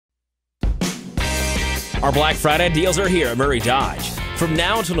Our Black Friday deals are here at Murray Dodge. From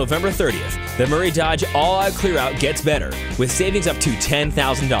now until November 30th, the Murray Dodge All-Out Clear-Out gets better, with savings up to $10,000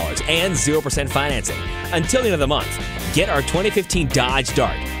 and 0% financing. Until the end of the month, get our 2015 Dodge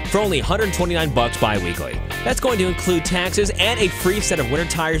Dart for only $129 bi-weekly. That's going to include taxes and a free set of winter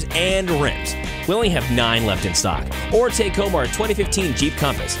tires and rims. We only have 9 left in stock. Or take home our 2015 Jeep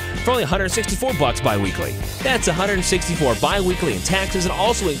Compass for only $164 bi-weekly. That's $164 bi-weekly in taxes and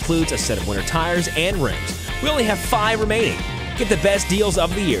also includes a set of winter tires and rims. We only have 5 remaining. Get the best deals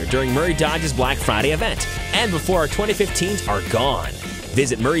of the year during Murray Dodge's Black Friday event and before our 2015s are gone.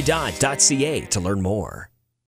 Visit murraydodge.ca to learn more.